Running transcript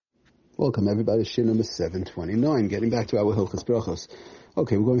Welcome everybody, Shin number 729. Getting back to our Hilchos Brachos.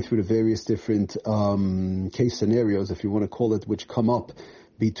 Okay, we're going through the various different case scenarios, if you want to call it, which come up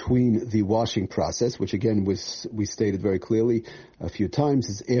between the washing process, which again we stated very clearly a few times,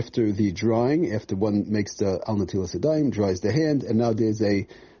 is after the drying, after one makes the al natilas yadayim, dries the hand, and now there's a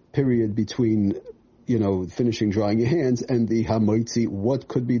period between finishing drying your hands and the HAMOTZI, what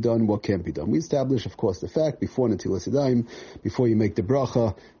could be done, what can't be done. We establish, of course, the fact before natilas yadayim, before you make the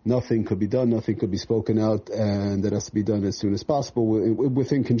brocha, nothing could be done, nothing could be spoken out, and that has to be done as soon as possible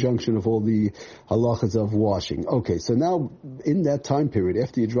within conjunction of all the halachas of washing. Okay, so now in that time period,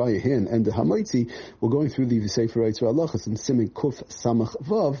 after you dry your hand and the HAMOTZI, we're going through the Sefer Eitzur halachas and Simin Kuf Samach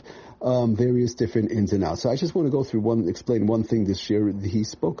Vav, various different ins and outs. So I just want to go through explain one thing this year. He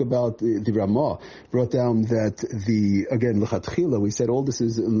spoke about the Ramah, brought down that lechatchila, we said all this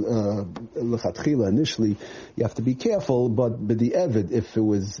is lechatchila. Initially, you have to be careful, but the evid, if it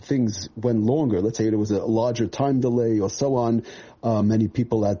was things went longer, let's say there was a larger time delay or so on, many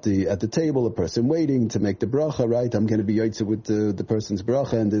people at the table, a person waiting to make the bracha, right? I'm going to be yotze with the person's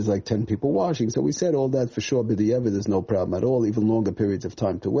bracha, and there's like 10 people washing. So we said all that for sure, but the evid, there's no problem at all, even longer periods of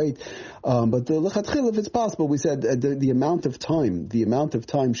time to wait. But the lechatchila, if it's possible, we said the amount of time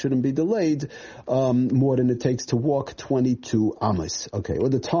shouldn't be delayed more than it takes to walk 22 Amos, okay, or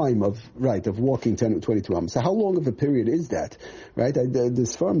the time of walking 22 Amos. So how long of a period is that, right?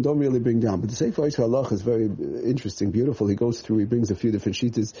 This firm don't really bring down, but the Sefer Eitzur halachas is very interesting, beautiful. He goes through, he brings a few different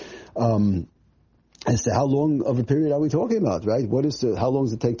sheetas, as to how long of a period are we talking about, right? How long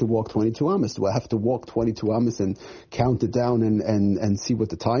does it take to walk 22 Amos? Do I have to walk 22 Amos and count it down and see what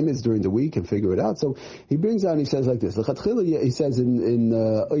the time is during the week and figure it out? So he brings out, he says like this, he says in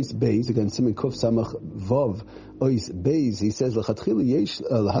Ois Beis, again, Siman Kuf Samach Vav, Ois Beis, he says,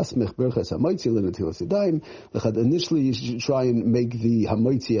 initially you should try and make the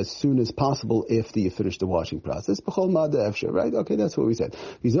HAMOTZI as soon as possible after you finish the washing process. Right? Okay, that's what we said.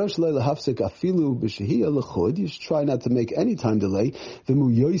 You should try not to make any time delay. But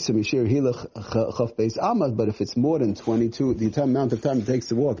if it's more than 22, the amount of time it takes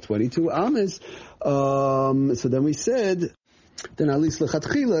to walk 22 Amos, so then we said, then at least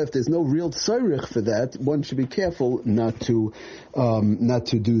lechatchila, if there's no real tzarich for that, one should be careful not to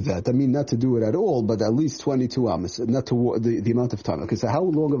do that. I mean, not to do it at all, but at least 22 Amos, not to the amount of time. Okay, so how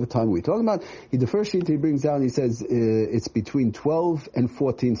long of a time are we talking about? The first sheet he brings down, he says it's between 12 and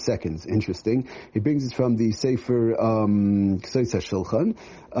 14 seconds. Interesting. He brings it from the Sefer K'sois HaShulchan.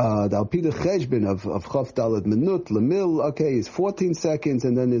 The Alpida Cheshbin of Chav Daled Minut Lemil, okay, is 14 seconds,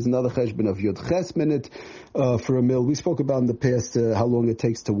 and then there's another Cheshbin of Yud Ches minute for a mil. We spoke about in the past how long it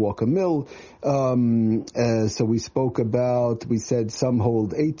takes to walk a mil. So we spoke about, we said some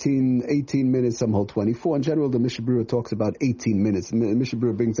hold 18 minutes, some hold 24. In general, the Mishnah Berurah talks about 18 minutes. Mishnah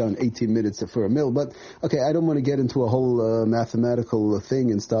Berurah brings down 18 minutes for a mil. But, okay, I don't want to get into a whole mathematical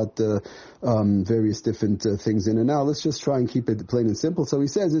thing and start various different things in and out. Let's just try and keep it plain and simple. So he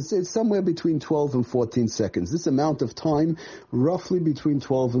says it's somewhere between 12 and 14 seconds. This amount of time, roughly between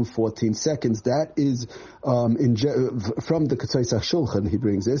 12 and 14 seconds, that is from the K'sois HaShulchan, he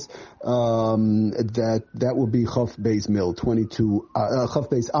brings this, that would be Chav Beis Mil, 22, Chav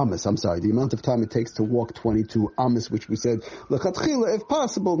Beis Amos, the amount of time it takes to walk 22 Amos, which we said, l'chatchila, if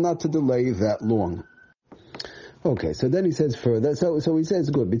possible, not to delay that long. Okay, so then he says further, so he says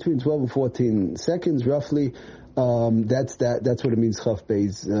good, between 12 and 14 seconds, roughly, that's what it means, Chav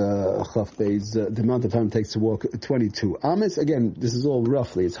Beis, the amount of time it takes to walk 22 Amos. Again, this is all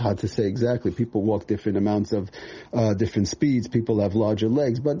roughly, it's hard to say exactly. People walk different amounts of, different speeds, people have larger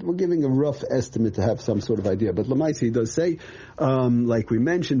legs, but we're giving a rough estimate to have some sort of idea. But Lamaisi does say, like we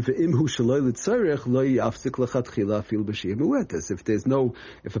mentioned, if there's no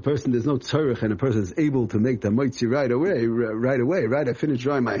tzarech and a person is able to make the HAMOTZI right away, I finished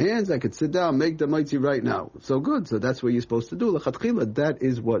drying my hands, I could sit down, make the HAMOTZI right now. So good. So that's what you're supposed to do. L'chatchila, that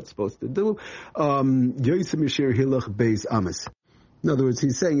is what's supposed to do. Yosim Yishir Hilach Beis Amos. In other words,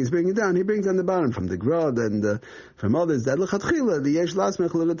 he's saying, he's bringing it down, he brings on the bottom from the Grad and from others, that l'chatchila, the yesh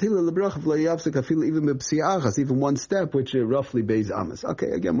lasmech l'latila l'bracha v'layavsek afil even b'psiachas, even one step, which roughly Beis Amos. Okay,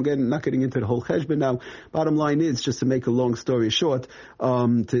 again, we're not getting into the whole cheshbon now. Bottom line is, just to make a long story short,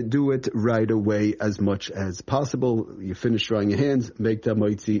 to do it right away as much as possible. You finish drying your hands, make the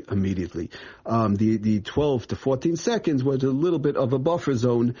HAMOTZI immediately. The 12 to 14 seconds was a little bit of a buffer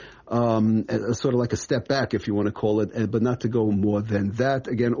zone, sort of like a step back, if you want to call it, but not to go more than that.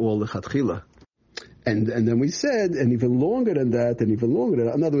 Again, all the lechatchila. And then we said, and even longer than that,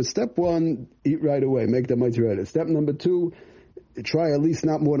 in other words, step one, eat right away, make the HAMOTZI right. Step number two, try at least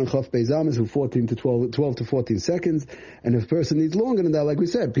not more than Chaf Beis Amos, from 12 to 14 seconds. And if a person needs longer than that, like we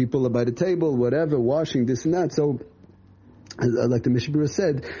said, people are by the table, whatever, washing, this and that. So, like the Mishabura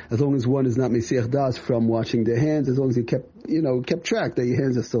said, as long as one is not Mesiach Das from washing their hands, as long as he kept track that your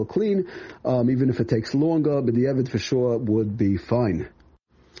hands are still clean, even if it takes longer, but the Evid for sure would be fine.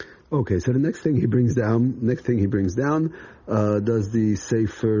 Okay, so the next thing he brings down, does the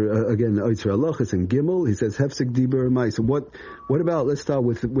Sefer, again, Oitzer Halachos and Gimel. He says, Hefsek Diber Mai. So what about, let's start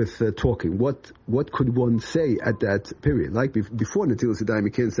with talking. What could one say at that period? Like before Netilas Yadayim,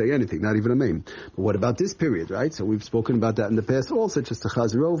 you can't say anything, not even a name. But what about this period, right? So we've spoken about that in the past also, just to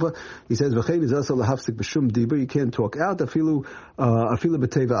Chazer over. He says, V'chein is also lahafsek b'shum diber. You can't talk out, afilu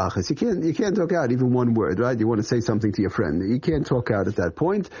b'teva achas. You can't talk out even one word, right? You want to say something to your friend. You can't talk out at that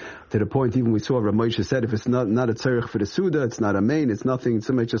point. To the point, even we saw Ramosha said, if it's not a tzarech for the Suda, it's not a main, it's nothing,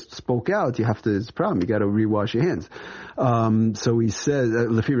 somebody just spoke out, it's a problem, you gotta rewash your hands. So he says,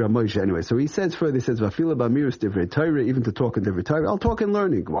 Lefi Ramosha anyway, so he says further, he says, Vafila b'amiris divrei Torah, even to talk in divrei Torah, I'll talk in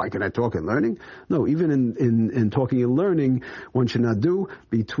learning. Why can I talk in learning? No, even in talking and learning, one should not do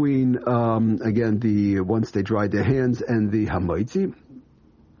between, once they dry their hands and the HAMOTZI.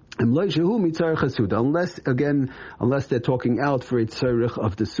 Unless they're talking out for a tzarech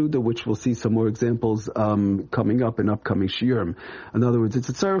of the Suda, which we'll see some more examples coming up in upcoming shiurim. In other words, it's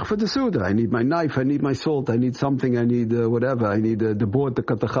a tzarech for the Suda. I need my knife, I need my salt, I need something, I need whatever, I need the board, the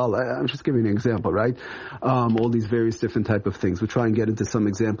katachal. I'm just giving an example, right? All these various different type of things. We'll try and get into some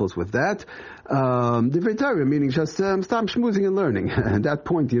examples with that. Divrei Torah, meaning just stop schmoozing and learning. At that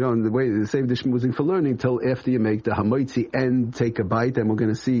point, the way to save the schmoozing for learning till after you make the HAMOTZI and take a bite, and we're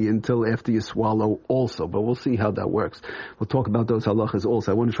going to see until after you swallow also, but we'll see how that works. We'll talk about those halachas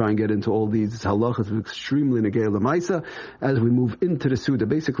also. I want to try and get into all these halachas extremely negei l'maisa as we move into the Suda.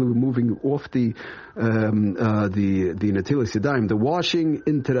 Basically, we're moving off the Netilas Yadayim, the washing,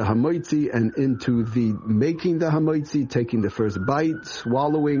 into the HAMOTZI and into the making the HAMOTZI, taking the first bite,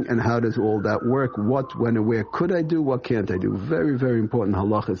 swallowing, and how does all that work? What, when, and where could I do? What can't I do? Very, very important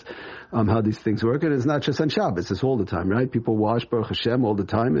halachas, how these things work. And it's not just on Shabbos, it's all the time, right? People wash Baruch Hashem all the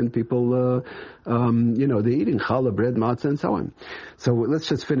time, and people, they're eating challah, bread, matzah, and so on. So let's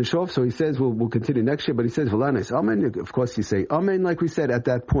just finish off. So he says, we'll continue next year, but he says, V'lanes Amen. Of course, you say Amen, like we said, at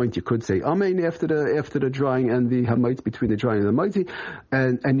that point, you could say Amen after the drying and the HAMOTZI, between the drying and the HAMOTZI,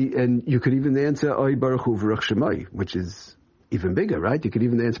 and you could even answer Oy Baruch Hu V'Ruch Shemai, which is even bigger, right? You could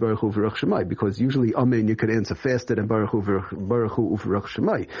even answer Baruch Hu V'Ruch Shemai, because usually Amen you could answer faster than Baruch Hu V'Ruch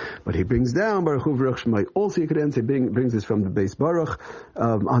Shemai. But he brings down Baruch Hu V'Ruch Shemai. Also you could answer, brings this from the base Baruch,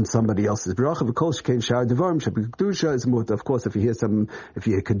 on somebody else's bracha. V'kol shkein shar devarim shebekdusha is muta. Of course, if you hear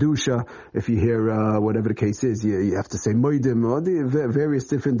kedusha, if you hear, whatever the case is, you have to say moedim, or the various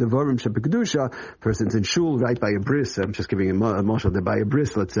different devarim shebekdusha. Person's in shul, right by a bris. I'm just giving a marshal, they're by a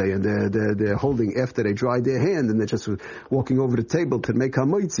bris, let's say, and they're holding after they dry their hand, and they're just walking over the table to make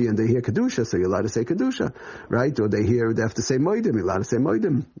HAMOTZI, and they hear Kedusha, so you're allowed to say Kedusha, right? Or they have to say Moedim, you're allowed to say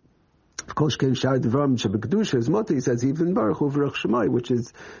Moedim. Of course, he says even Baruch Hu V'Ruch Shemai, which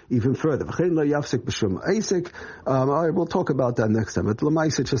is even further. Alright, we'll talk about that next time. But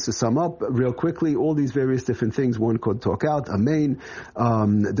Lamaisa, just to sum up real quickly, all these various different things one could talk out. Amen,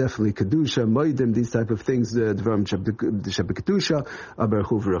 definitely Kedusha, Moedim, these type of things, the Dvarim Shebekdusha, Baruch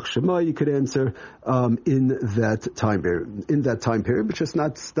Hu V'Ruch Shemai, you could answer in that time period, but just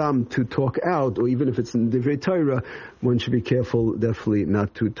not stam to talk out, or even if it's in Divrei Torah, one should be careful, definitely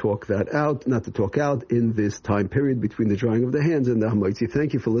not to talk out in this time period between the drying of the hands and the HAMOTZI.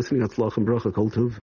 Thank you for listening. Hatzlach and bracha kol tov.